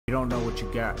don't know what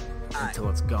you got until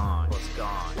it's gone.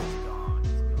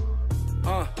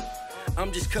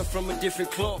 I'm just cut from a different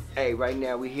cloth. Hey, right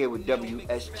now we here with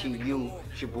WSTU.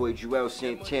 It's your boy Juelz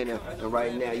Santana, and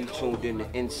right now you tuned in to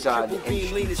Inside the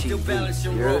Industry Still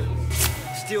balancing TV.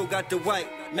 raw. Still got the white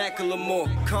Macklemore.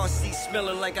 Car seat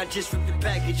smelling like I just ripped the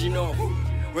packaging off.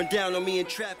 Run down on me in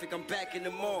traffic, I'm backing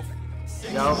them off.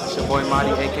 Yo, it's your boy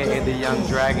Monty, aka The Young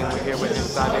Dragon. We're here with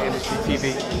Inside the Industry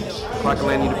TV.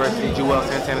 Clarkland University, Juelz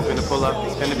Santana's been to pull up.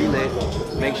 It's gonna be lit.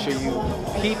 Make sure you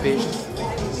keep it.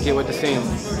 Get with the scene.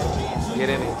 Get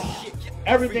in it.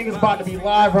 Everything is about to be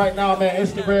live right now, man.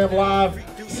 Instagram live,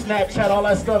 Snapchat, all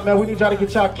that stuff, man. We need y'all to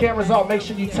get y'all cameras out. Make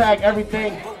sure you tag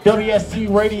everything. WST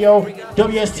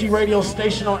Radio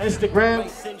station on Instagram.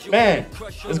 Man,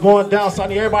 it's going down, so I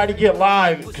need everybody to get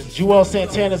live because Juelz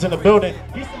Santana's in the building.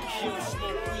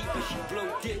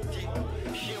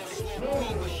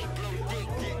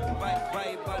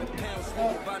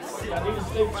 I need to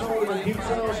stay tuned with the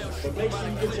details, but make sure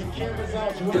you get your cameras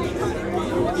out.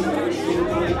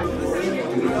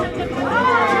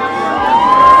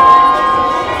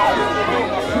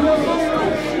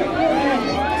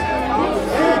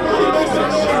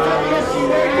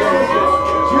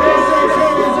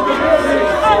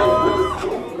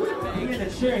 He in the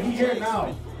chair, he here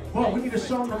now. But we need to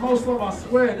show him the most love, I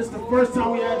swear. This is the first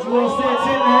time we had Juelz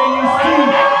Santana in AUC.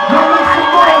 Yo,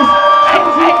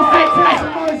 make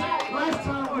some noise. Last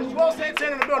time Juelz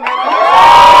Santana in the building.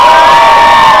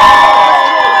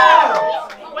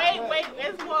 Wait,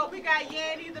 there's more. We got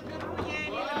Yanny, the beautiful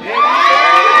Yanny.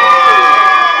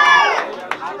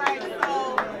 All right,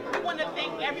 so we want to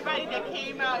thank everybody that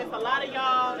came out. It's a lot of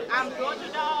y'all. I'm Georgia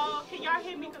Dog. Can y'all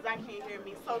hear me? Because I can't hear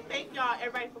me. So thank y'all,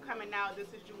 everybody, for coming out. This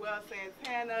is Juelz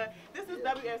Santana. This is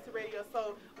WSTU Radio.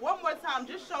 So one more time,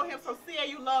 just show him some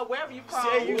CAU love wherever you from.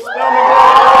 CAU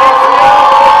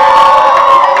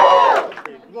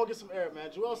We're going to get some air, man.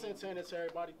 Juelz Santana to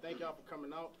everybody. Thank y'all for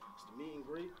coming out. It's the meet and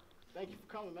greet. Thank you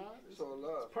for coming, man. It's all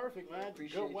love. It's perfect, man.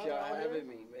 Appreciate y'all having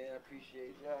me, man. I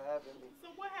appreciate y'all having me. So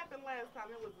what happened last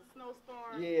time? It was a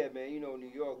snowstorm? Yeah, man. You know,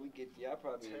 New York, we get, I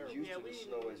probably as used Yeah, to the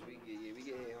snow as we get. Yeah, we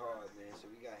get hit hard, man.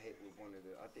 So we got hit with one of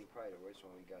the, I think probably the worst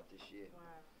one we got this year.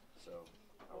 Wow. So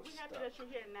I Well, was we're happy stuck. that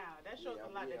you're here now. That shows a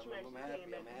lot that you actually came back.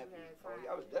 I'm happy.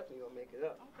 I was definitely gonna make it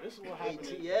up. This is what happened.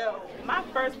 ATL. My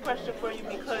first question for you,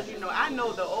 because you know I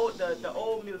know the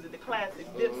old music, the classics,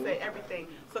 Dipset, everything.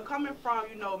 So coming from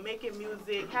making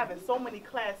music, having so many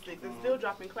classics, and still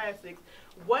dropping classics,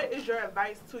 what is your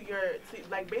advice to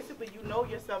like basically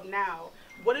yourself now?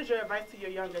 What is your advice to your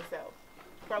younger self?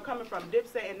 From coming from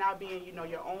Dipset and now being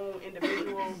your own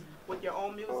individual with your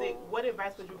own music, what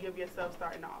advice would you give yourself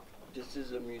starting off? This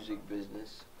is a music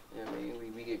business. You know what I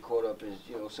mean? We get caught up as,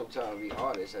 sometimes we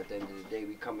artists. At the end of the day,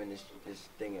 we come in this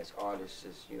thing as artists,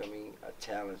 as, a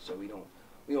talent, so we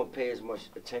don't pay as much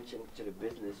attention to the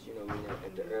business,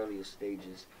 at the earliest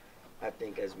stages, I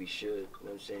think, as we should. You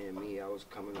know what I'm saying? Me, I was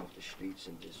coming off the streets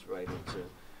and just right into,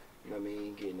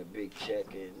 getting a big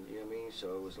check, and,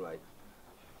 so it was like,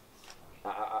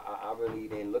 I really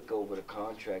didn't look over the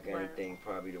contract or anything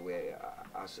probably the way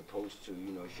I supposed to.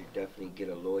 You should definitely get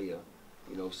a lawyer,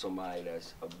 somebody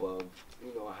that's above,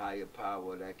 a higher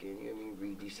power that can,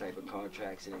 read these type of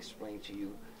contracts and explain to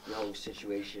you your whole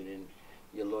situation. And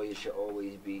your lawyer should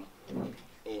always be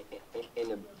in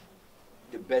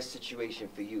the best situation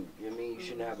for you. You know what I mean? You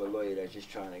shouldn't have a lawyer that's just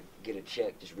trying to get a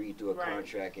check, just read through a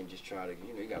contract and just try to,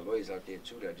 you got lawyers out there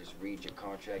too that just read your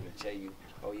contract and tell you,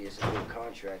 oh yeah, it's a good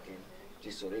contract, and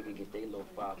just so they can get their little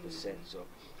 5%. So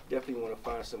definitely want to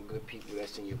find some good people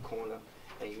that's in your corner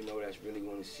and that's really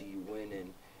want to see you win,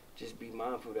 and just be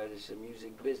mindful that it's a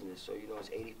music business. So it's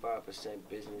 85%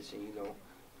 business, and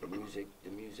the music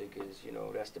is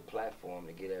that's the platform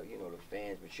to get out the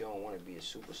fans, but you don't want to be a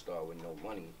superstar with no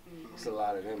money. There's a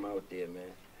lot of them out there,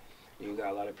 man. You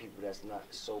got a lot of people that's not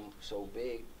so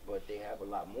big, but they have a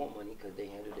lot more money because they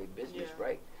handle their business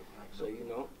right. So,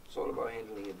 it's all about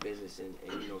handling your business and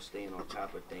staying on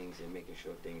top of things and making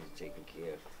sure things are taken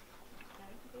care of.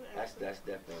 That's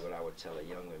definitely what I would tell a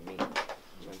younger me. You know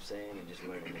what I'm saying? And just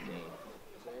learning the game.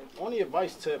 Only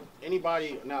advice to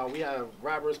anybody, now we have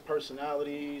rappers,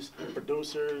 personalities,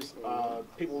 producers,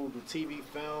 people who do TV,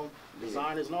 film,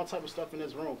 designers, and all type of stuff in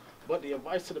this room. But the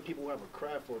advice to the people who have a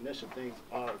craft or initial things,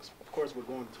 of course we're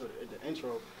going to the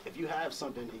intro, if you have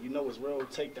something and you know it's real,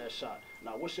 take that shot.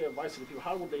 Now what's your advice to the people?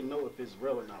 How would they know if it's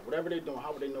real or not? Whatever they're doing,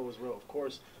 how would they know it's real? Of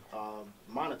course,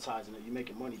 monetizing it, you're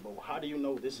making money, but how do you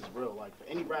know this is real? Like for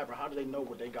any rapper, how do they know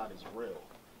what they got is real?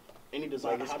 any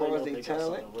designer, Like as how far they as know they they got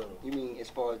talent, something real? you mean as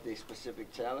far as their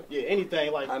specific talent? Yeah,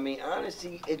 anything like. I mean,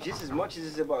 honestly, it just as much as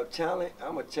it's about talent,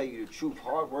 I'm gonna tell you the truth.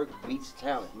 Hard work beats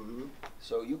talent.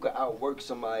 So you can outwork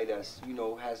somebody that's, you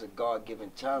know, has a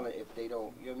God-given talent if they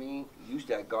don't, you know what I mean, use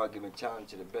that God-given talent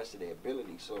to the best of their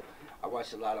ability. So I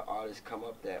watched a lot of artists come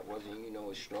up that wasn't, you know,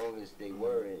 as strong as they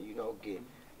were, and you know,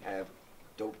 have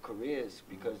dope careers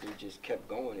because they just kept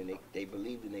going and they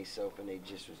believed in themselves and they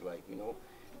just was like, you know,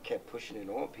 kept pushing it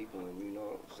on people, and you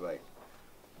know, it's like,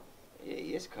 yeah,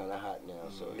 it's kind of hot now.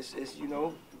 So it's you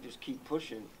know, just keep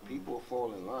pushing. People will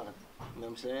fall in line. You know what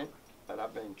I'm saying? But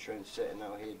I've been trend setting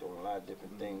out here doing a lot of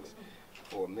different things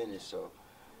for a minute. So,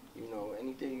 you know,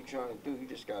 anything you're trying to do, you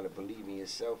just gotta believe in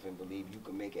yourself and believe you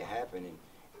can make it happen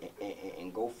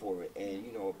and go for it. And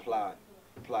you know, apply.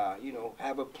 You know,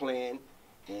 have a plan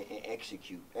and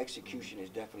execute. Execution is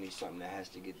definitely something that has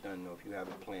to get done. Though, if you have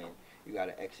a plan, you got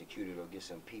to execute it or get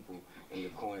some people in your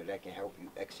corner that can help you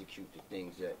execute the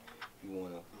things that you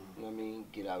want to, you know what I mean,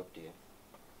 get out there.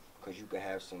 Because you could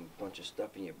have some bunch of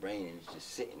stuff in your brain and it's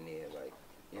just sitting there, like,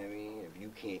 you know what I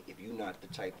mean? If you're not the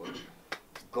type of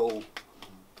go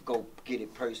get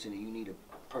it person, and you need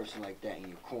a person like that in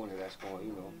your corner that's going to,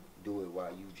 you know, do it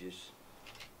while you just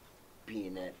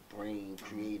being that brain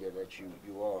creator that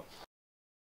you are.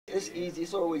 It's easy.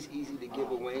 It's always easy to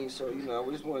give away. So you know,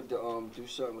 I just wanted to do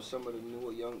something with some of the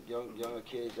newer, younger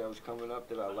kids that was coming up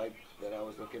that I liked, that I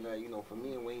was looking at. You know, for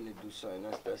me and Wayne to do something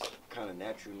that's kind of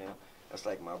natural now. That's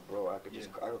like my bro. I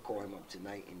could call him up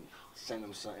tonight and send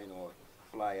him something, or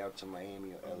fly out to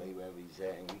Miami or LA, wherever he's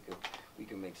at, and we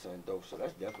can make something dope. So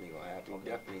that's definitely gonna happen. I'm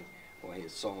definitely gonna hear a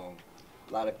song.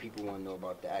 A lot of people want to know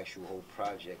about the actual whole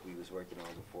project we was working on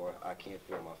before I Can't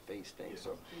Feel My Face thing.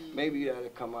 So maybe that'll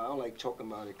come out. I don't like talking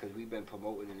about it because we've been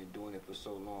promoting it and doing it for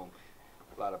so long.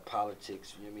 A lot of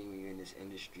politics, you know what I mean, when you're in this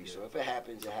industry. So if it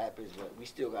happens, it happens.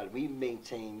 But we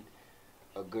maintained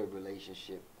a good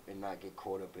relationship and not get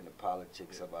caught up in the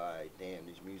politics of, all right, damn,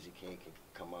 this music can't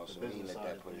come out. So we didn't let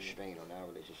that put a strain on our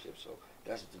relationship. So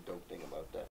that's the dope thing about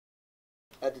that.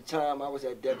 At the time I was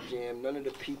at Def Jam, none of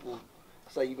the people,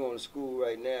 it's like you're going to school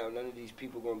right now, none of these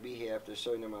people are going to be here after a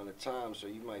certain amount of time, so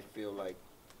you might feel like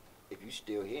if you're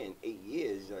still here in 8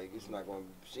 years, like it's not going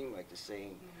to seem like the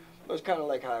same. But it's kind of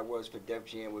like how it was for Def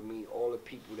Jam with me. All the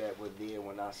people that were there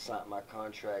when I signed my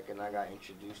contract and I got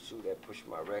introduced to, that pushed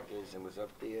my records and was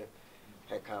up there,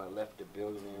 had kind of left the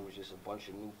building, and it was just a bunch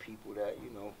of new people that,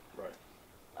 you know,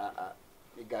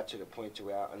 it got to the point to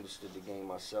where I understood the game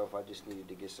myself. I just needed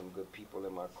to get some good people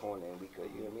in my corner, and we could,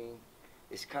 you know what I mean?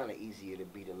 It's kind of easier to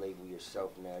be the label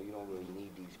yourself now. You don't really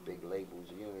need these big labels.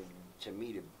 You know, to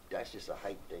me, that's just a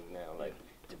hype thing now. Like,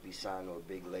 to be signed to a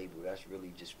big label, that's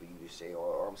really just for you to say,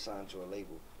 oh, I'm signed to a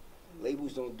label.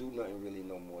 Labels don't do nothing really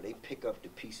no more. They pick up the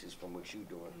pieces from what you're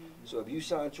doing. So if you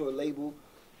sign to a label,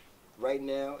 right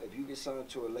now, if you get signed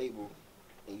to a label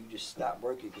and you just stop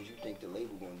working because you think the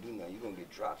label going to do nothing, you're going to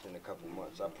get dropped in a couple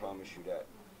months. I promise you that.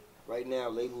 Right now,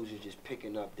 labels are just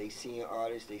picking up. They see an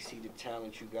artist, they see the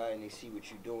talent you got, and they see what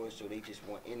you're doing, so they just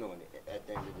want in on it at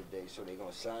the end of the day. So they're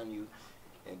going to sign you,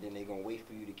 and then they're going to wait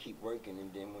for you to keep working,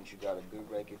 and then once you got a good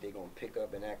record, they're going to pick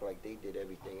up and act like they did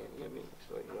everything, and, you know what I mean?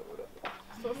 So, you know, whatever.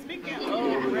 So speaking You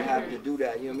don't of really have to do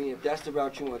that, you know what I mean? If that's the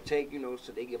route you want to take, you know,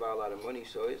 so they give out a lot of money.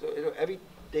 So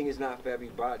everything is not for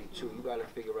everybody, too. You got to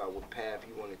figure out what path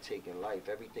you want to take in life.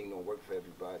 Everything don't work for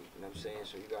everybody, you know what I'm saying?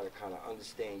 So you got to kind of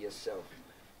understand yourself.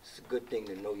 It's a good thing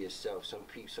to know yourself. Some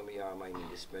of y'all might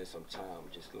need to spend some time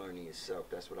just learning yourself.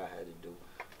 That's what I had to do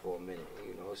for a minute.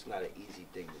 You know, it's not an easy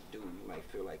thing to do. You might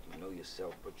feel like you know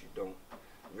yourself, but you don't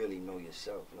really know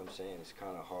yourself. You know what I'm saying? It's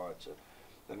kind of hard to,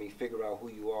 figure out who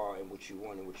you are and what you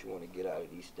want to get out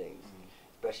of these things,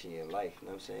 especially in life. You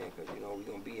know what I'm saying? Because, you know, we're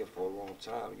going to be here for a long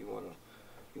time.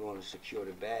 You want to secure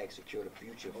the bag, secure the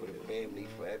future for the family,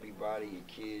 for everybody, your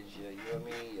kids, you know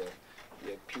what I mean?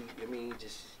 Your people,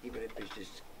 just, even if it's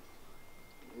just,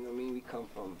 you know what I mean?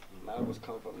 A lot of us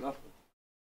come from nothing.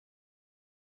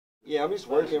 Yeah, I'm just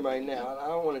working right now. I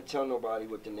don't want to tell nobody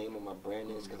what the name of my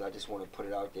brand is because I just want to put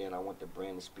it out there and I want the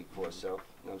brand to speak for itself.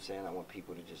 You know what I'm saying? I want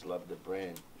people to just love the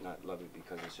brand, not love it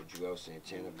because it's a Juelz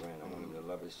Santana brand. I want them to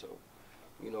love it. So,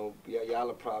 you know, y'all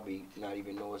will probably not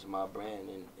even know it's my brand,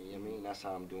 and you know what I mean? That's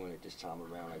how I'm doing it this time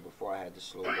around. Like before I had the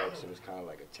Slow Bucks, it was kind of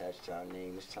like attached to our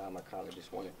name. This time I kind of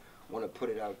just want to put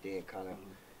it out there and kind of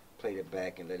play it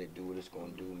back and let it do what it's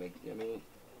going to do, make, you know what I mean?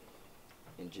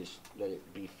 And just let it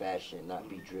be fashion, not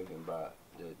be driven by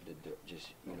the just,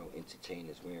 you know,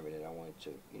 entertainers wearing it. I want it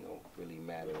to, you know, really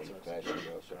matter in the fashion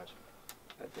world. So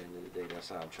at the end of the day, that's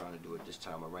how I'm trying to do it this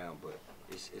time around. But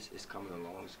it's coming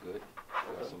along, it's good.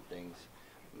 I got some things,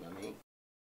 you know what I mean?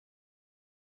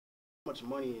 much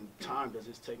money and time does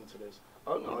this take into this?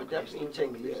 Oh no, it definitely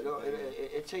takes. Yeah, no,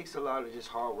 it takes a lot of just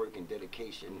hard work and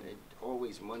dedication.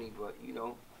 Always money, but you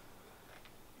know,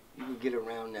 you can get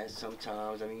around that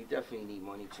sometimes. I mean, you definitely need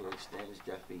money to an extent. It's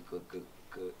definitely could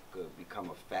become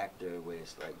a factor where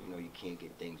it's like, you know, you can't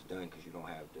get things done because you don't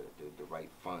have the right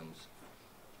funds.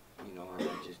 You know, I mean,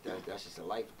 that's just a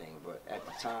life thing. But at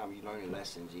the time, you're learning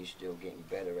lessons. You're still getting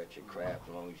better at your craft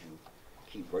as long as you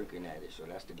keep working at it. So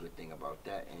that's the good thing about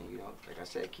that. And you know, like I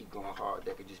said, keep going hard.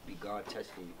 That could just be God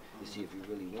testing you to see if you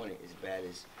really want it as bad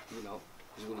as, you know,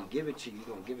 because when He give it to you, He's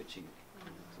gonna give it to you.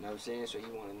 You know what I'm saying? So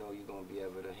you want to know you're gonna be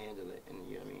able to handle it and,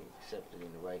 you know what I mean, accept it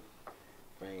in the right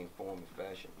frame, form, and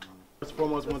fashion. First and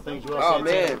foremost, one thing, Juelz Oh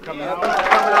Santana man, coming out.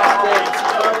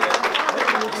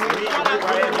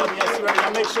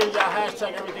 Y'all make sure y'all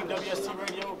hashtag everything WST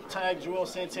Radio, tag Juelz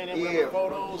Santana with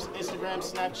photos, Instagram,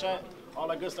 Snapchat, all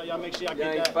that good stuff. Y'all make sure y'all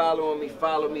get that. Following me,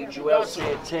 follow me, Juelz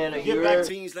Santana. Get back to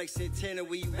Fiends like Santana,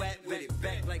 where you at with it?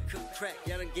 Back like cooked crack,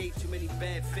 y'all done gave too many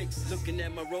bad fixes. Looking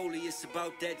at my rollie, it's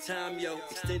about that time, yo.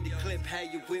 Extended clip,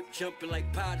 had your whip jumping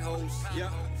like potholes. Yo,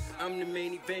 I'm the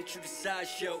main event, you the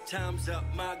sideshow. Time's up,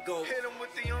 my goal. Hit 'em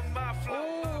with the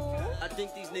flow. I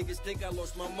think these niggas think I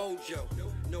lost my mojo.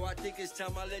 No, I think it's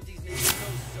time I let these niggas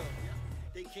know so.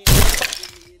 They can't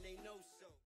with me and they know so.